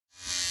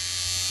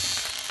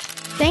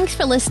Thanks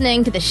for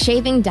listening to the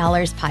Shaving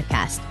Dollars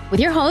podcast with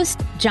your host,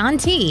 John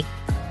T.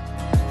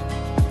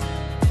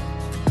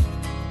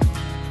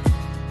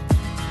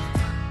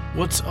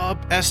 What's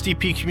up,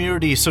 SDP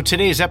community? So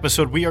today's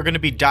episode, we are going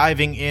to be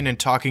diving in and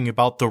talking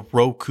about the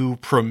Roku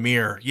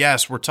Premiere.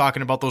 Yes, we're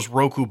talking about those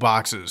Roku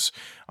boxes.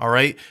 All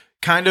right.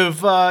 Kind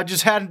of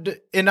just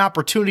had an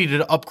opportunity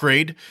to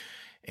upgrade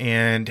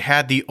and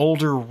had the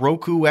older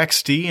Roku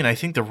XD and I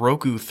think the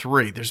Roku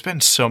 3. There's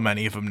been so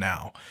many of them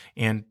now.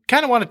 And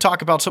kind of want to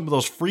talk about some of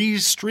those free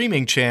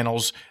streaming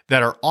channels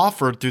that are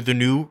offered through the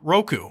new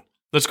Roku.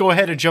 Let's go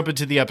ahead and jump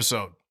into the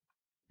episode.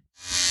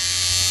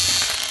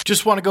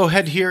 Just want to go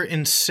ahead here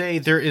and say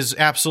there is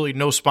absolutely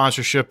no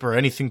sponsorship or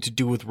anything to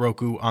do with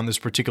Roku on this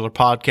particular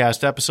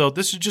podcast episode.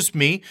 This is just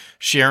me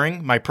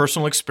sharing my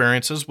personal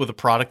experiences with a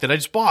product that I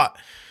just bought.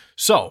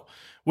 So,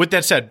 with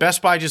that said,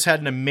 Best Buy just had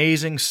an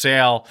amazing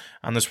sale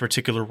on this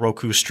particular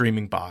Roku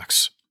streaming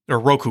box, or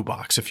Roku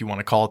box, if you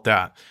want to call it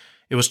that.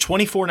 It was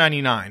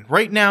 $24.99.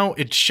 Right now,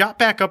 it shot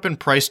back up in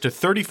price to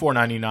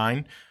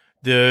 $34.99.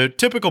 The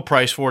typical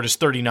price for it is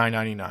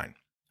 $39.99.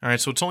 All right,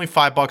 so it's only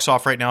 $5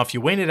 off right now. If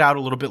you wait it out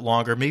a little bit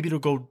longer, maybe it'll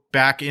go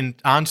back in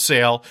on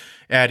sale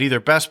at either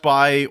Best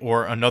Buy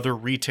or another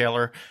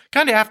retailer.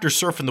 Kind of after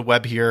surfing the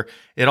web here,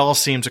 it all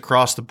seems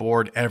across the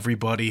board,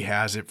 everybody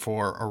has it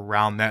for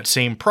around that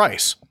same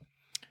price.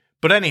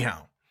 But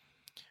anyhow,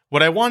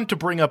 what I wanted to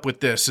bring up with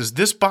this is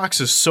this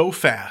box is so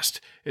fast.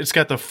 It's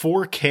got the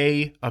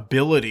 4K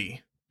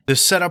ability. The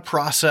setup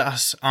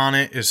process on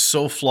it is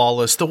so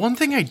flawless. The one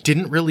thing I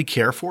didn't really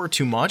care for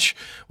too much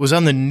was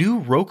on the new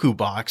Roku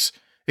box.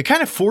 It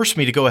kind of forced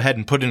me to go ahead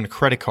and put in a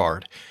credit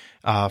card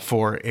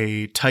for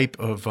a type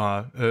of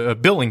a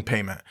billing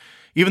payment.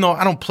 Even though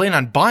I don't plan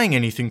on buying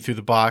anything through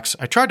the box,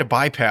 I tried to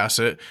bypass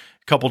it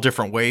a couple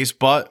different ways,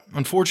 but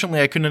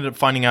unfortunately I couldn't end up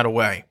finding out a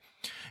way.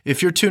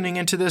 If you're tuning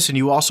into this and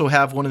you also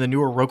have one of the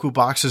newer Roku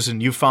boxes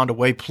and you found a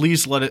way,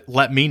 please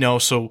let me know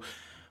so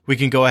we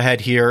can go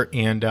ahead here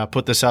and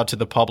put this out to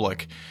the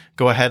public.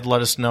 Go ahead, let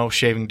us know,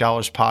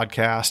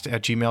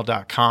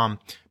 shavingdollarspodcast@gmail.com.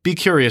 Be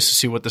curious to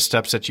see what the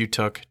steps that you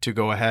took to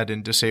go ahead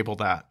and disable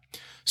that.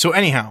 So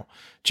anyhow,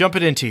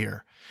 jumping into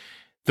here.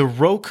 The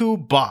Roku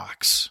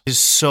box is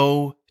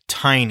so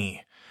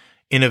tiny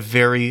in a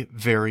very,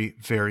 very,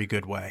 very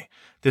good way.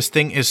 This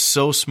thing is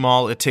so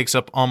small, it takes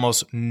up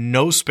almost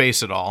no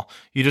space at all.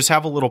 You just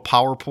have a little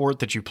power port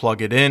that you plug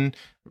it in,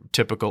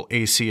 typical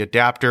AC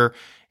adapter.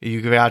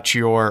 You got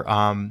your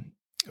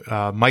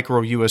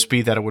micro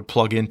USB that it would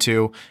plug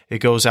into. It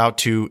goes out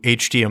to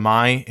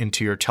HDMI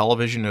into your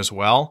television as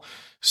well.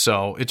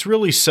 So it's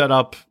really set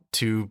up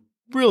to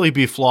really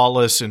be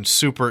flawless and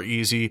super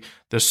easy.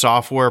 The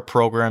software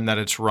program that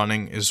it's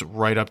running is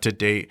right up to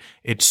date.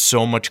 It's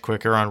so much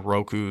quicker on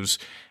Roku's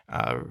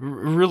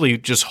really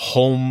just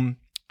home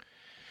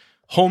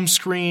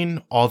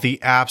screen, all the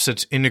apps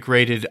that's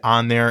integrated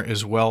on there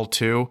as well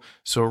too.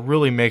 So it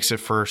really makes it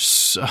for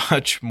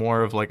such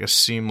more of like a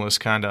seamless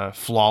kind of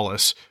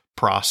flawless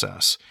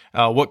process.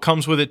 What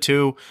comes with it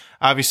too,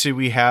 obviously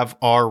we have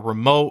our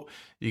remote.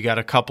 You got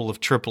a couple of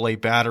AAA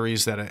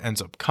batteries that it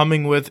ends up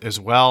coming with as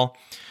well.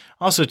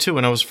 Also too,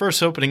 when I was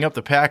first opening up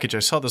the package, I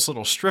saw this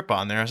little strip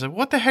on there. I was like,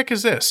 what the heck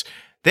is this?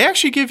 They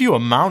actually give you a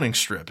mounting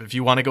strip if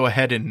you want to go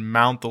ahead and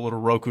mount the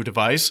little Roku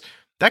device.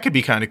 That could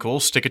be kind of cool.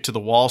 Stick it to the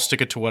wall, stick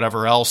it to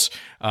whatever else.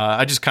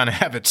 I just kind of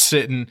have it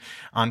sitting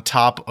on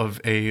top of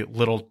a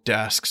little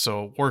desk,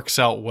 so it works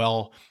out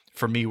well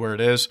for me where it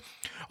is.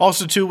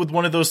 Also, too, with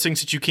one of those things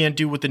that you can't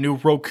do with the new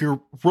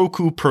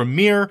Roku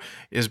Premiere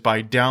is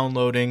by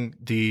downloading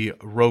the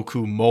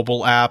Roku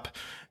mobile app.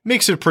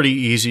 Makes it pretty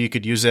easy. You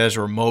could use it as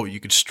a remote.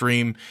 You could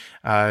stream,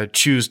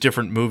 choose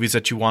different movies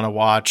that you want to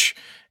watch,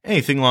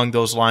 anything along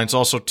those lines.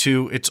 Also,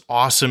 too, it's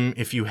awesome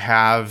if you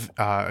have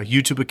a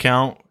YouTube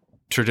account.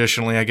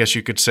 Traditionally, I guess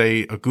you could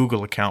say a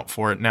Google account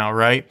for it now,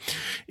 right?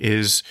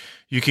 Is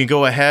you can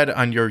go ahead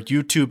on your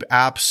YouTube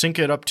app, sync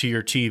it up to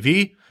your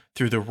TV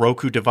through the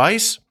Roku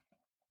device,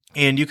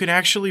 and you can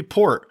actually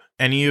port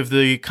any of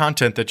the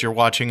content that you're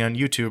watching on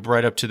YouTube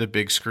right up to the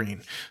big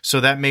screen.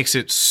 So that makes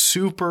it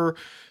super,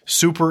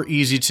 super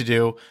easy to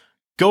do.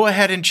 Go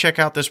ahead and check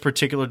out this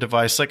particular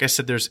device. Like I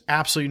said, there's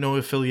absolutely no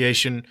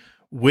affiliation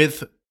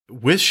with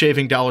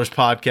Shaving Dollars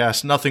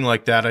Podcast, nothing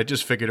like that. I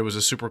just figured it was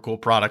a super cool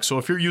product. So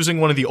if you're using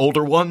one of the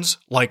older ones,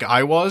 like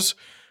I was,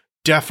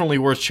 definitely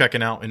worth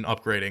checking out and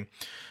upgrading.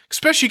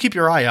 Especially keep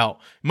your eye out.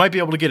 You might be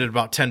able to get it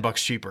about $10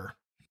 cheaper.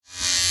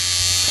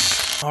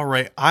 All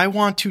right, I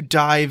want to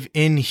dive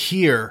in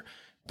here.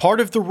 Part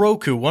of the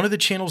Roku, one of the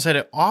channels that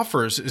it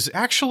offers is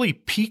actually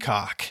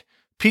Peacock.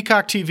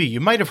 Peacock TV. You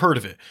might have heard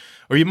of it.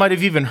 Or you might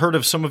have even heard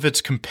of some of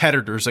its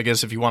competitors, I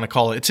guess, if you want to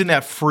call it. It's in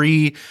that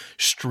free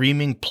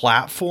streaming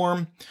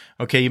platform.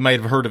 Okay, you might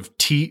have heard of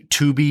Tubi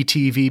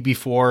TV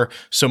before.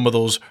 Some of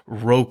those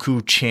Roku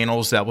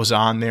channels that was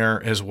on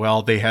there as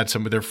well. They had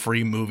some of their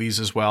free movies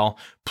as well.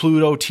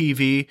 Pluto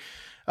TV.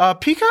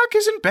 Peacock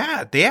isn't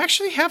bad. They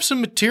actually have some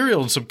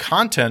material and some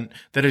content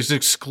that is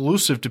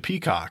exclusive to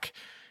Peacock.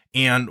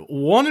 And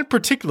one in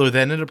particular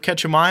that ended up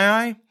catching my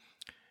eye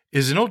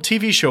is an old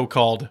TV show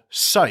called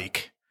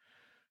Psych.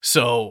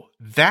 So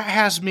that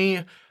has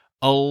me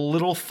a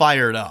little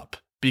fired up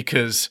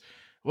because,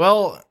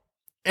 well,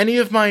 any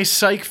of my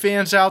Psych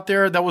fans out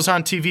there, that was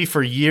on TV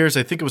for years.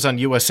 I think it was on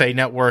USA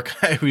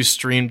Network. I always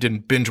streamed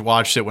and binge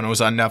watched it when it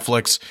was on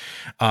Netflix.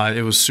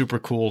 It was super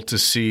cool to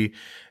see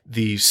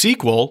the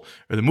sequel,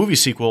 or the movie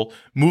sequel,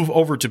 move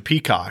over to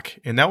Peacock.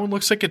 And that one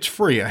looks like it's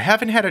free. I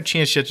haven't had a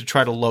chance yet to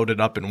try to load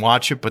it up and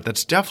watch it, but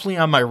that's definitely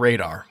on my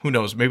radar. Who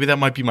knows? Maybe that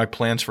might be my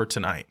plans for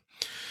tonight.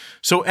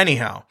 So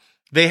anyhow,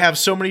 they have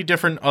so many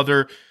different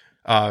other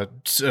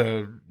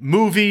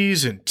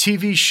movies and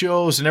TV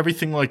shows and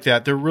everything like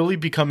that. They're really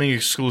becoming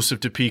exclusive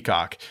to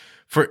Peacock.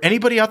 For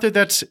anybody out there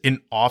that's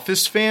an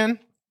Office fan,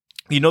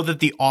 you know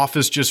that The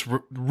Office just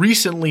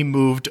recently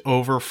moved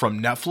over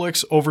from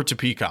Netflix over to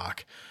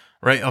Peacock,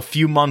 right? A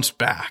few months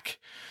back.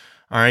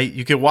 All right.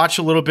 You can watch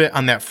a little bit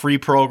on that free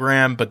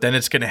program, but then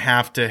it's going to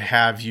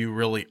have you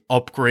really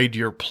upgrade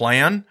your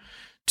plan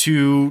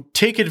to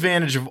take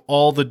advantage of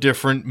all the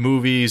different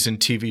movies and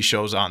TV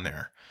shows on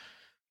there.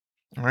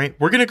 All right.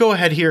 We're going to go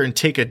ahead here and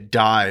take a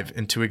dive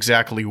into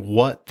exactly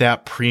what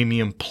that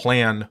premium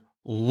plan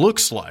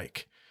looks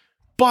like.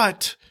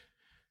 But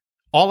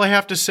all I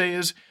have to say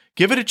is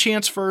give it a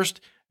chance first,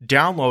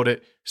 download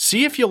it,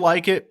 see if you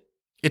like it.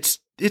 It's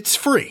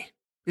free.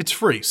 It's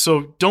free.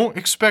 So don't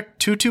expect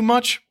too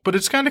much, but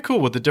it's kind of cool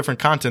with the different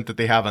content that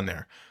they have on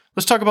there.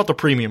 Let's talk about the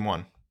premium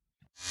one.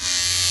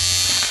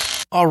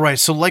 All right.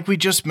 So like we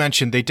just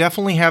mentioned, they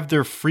definitely have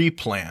their free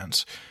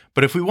plans.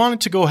 But if we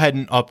wanted to go ahead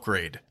and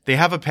upgrade, they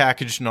have a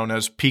package known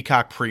as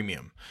Peacock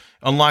Premium.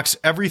 Unlocks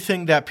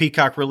everything that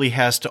Peacock really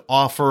has to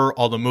offer,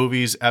 all the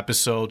movies,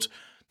 episodes,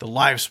 the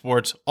live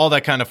sports, all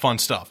that kind of fun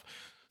stuff.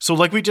 So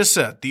like we just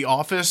said, The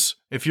Office,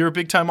 if you're a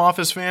big-time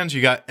Office fans,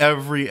 you got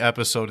every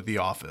episode of The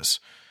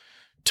Office.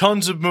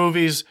 Tons of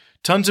movies,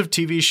 tons of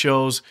TV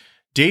shows,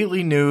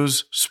 daily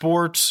news,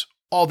 sports,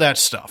 all that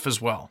stuff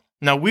as well.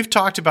 Now, we've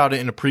talked about it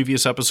in a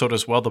previous episode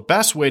as well. The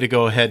best way to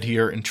go ahead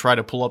here and try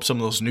to pull up some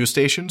of those news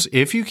stations,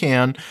 if you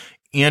can,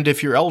 and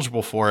if you're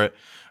eligible for it,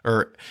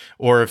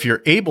 or if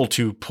you're able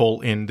to pull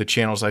in the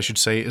channels, I should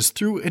say, is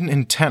through an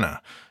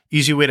antenna.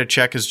 Easy way to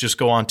check is just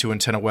go on to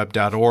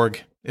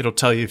antennaweb.org. It'll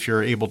tell you if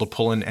you're able to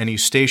pull in any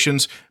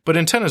stations, but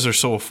antennas are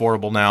so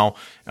affordable now.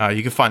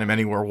 You can find them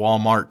anywhere,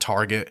 Walmart,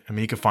 Target. I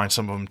mean, you can find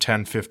some of them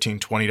 $10, $15,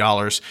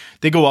 $20.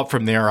 They go up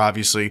from there,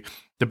 obviously.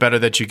 The better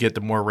that you get,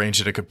 the more range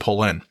that it could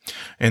pull in.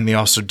 And they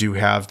also do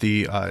have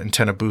the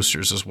antenna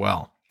boosters as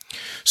well.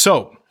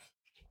 So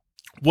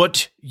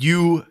what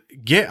you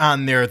get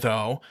on there,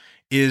 though,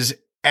 is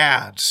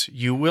ads.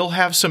 You will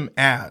have some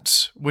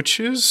ads, which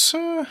is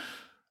a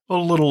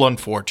little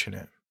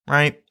unfortunate,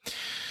 right?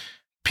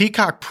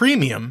 Peacock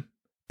Premium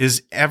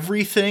is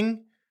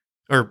everything,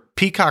 or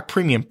Peacock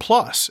Premium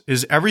Plus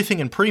is everything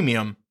in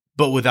premium,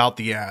 but without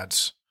the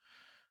ads.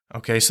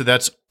 Okay, so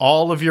that's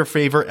all of your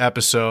favorite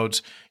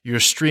episodes.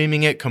 You're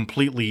streaming it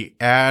completely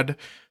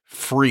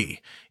ad-free.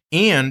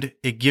 And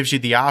it gives you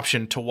the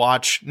option to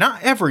watch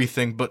not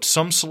everything, but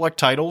some select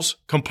titles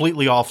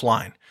completely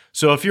offline.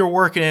 So if you're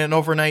working an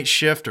overnight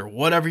shift or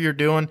whatever you're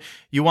doing,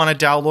 you want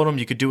to download them,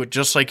 you could do it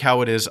just like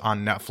how it is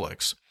on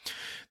Netflix.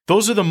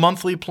 Those are the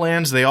monthly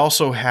plans. They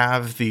also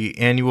have the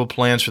annual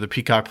plans for the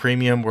Peacock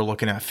Premium. We're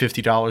looking at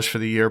 $50 for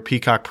the year.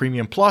 Peacock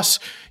Premium Plus,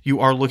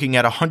 you are looking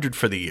at $100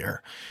 for the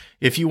year.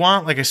 If you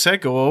want, like I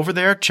said, go over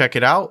there, check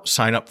it out,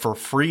 sign up for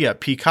free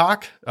at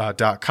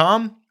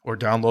peacock.com or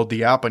download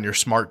the app on your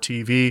smart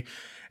TV,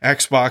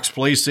 Xbox,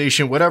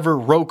 PlayStation, whatever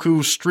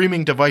Roku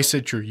streaming device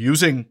that you're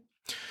using.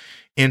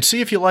 And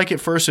see if you like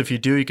it first. If you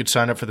do, you could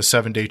sign up for the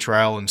 7-day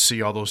trial and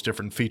see all those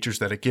different features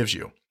that it gives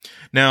you.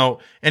 Now,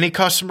 any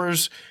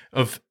customers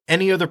of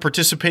any other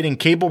participating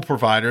cable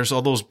providers,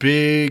 all those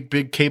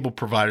big cable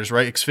providers,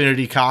 right?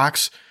 Xfinity,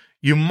 Cox,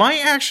 you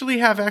might actually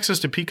have access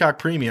to Peacock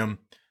Premium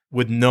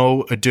with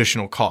no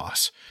additional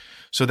costs.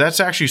 So that's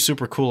actually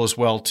super cool as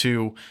well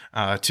to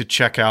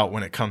check out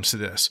when it comes to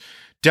this.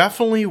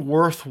 Definitely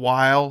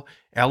worthwhile.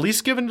 At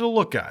least give it a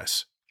look,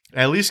 guys.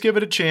 At least give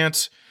it a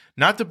chance.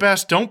 Not the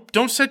best.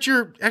 Don't set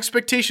your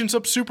expectations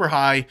up super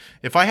high.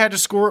 If I had to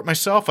score it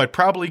myself, I'd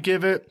probably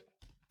give it,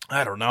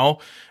 I don't know,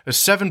 a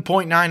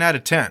 7.9 out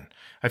of 10.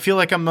 I feel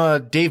like I'm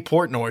Dave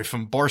Portnoy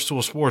from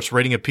Barstool Sports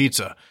rating a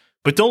pizza.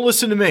 But don't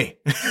listen to me.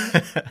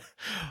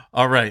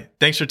 All right.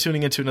 Thanks for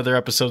tuning into another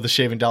episode of the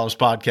Shaving Dollars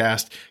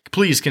Podcast.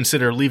 Please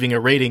consider leaving a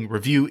rating,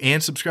 review,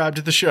 and subscribe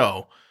to the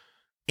show.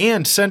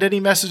 And send any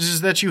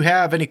messages that you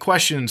have, any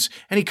questions,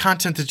 any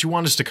content that you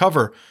want us to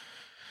cover.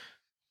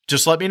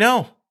 Just let me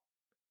know.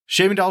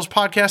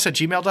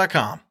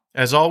 ShavingDollarsPodcast@gmail.com.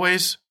 As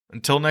always,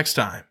 until next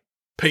time,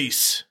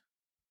 peace.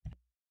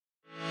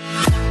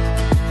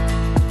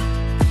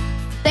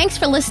 Thanks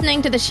for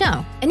listening to the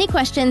show. Any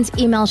questions,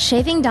 email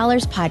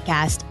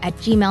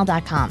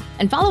shavingdollarspodcast@gmail.com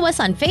and follow us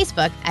on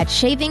Facebook at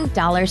Shaving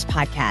Dollars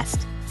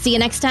Podcast. See you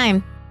next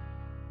time.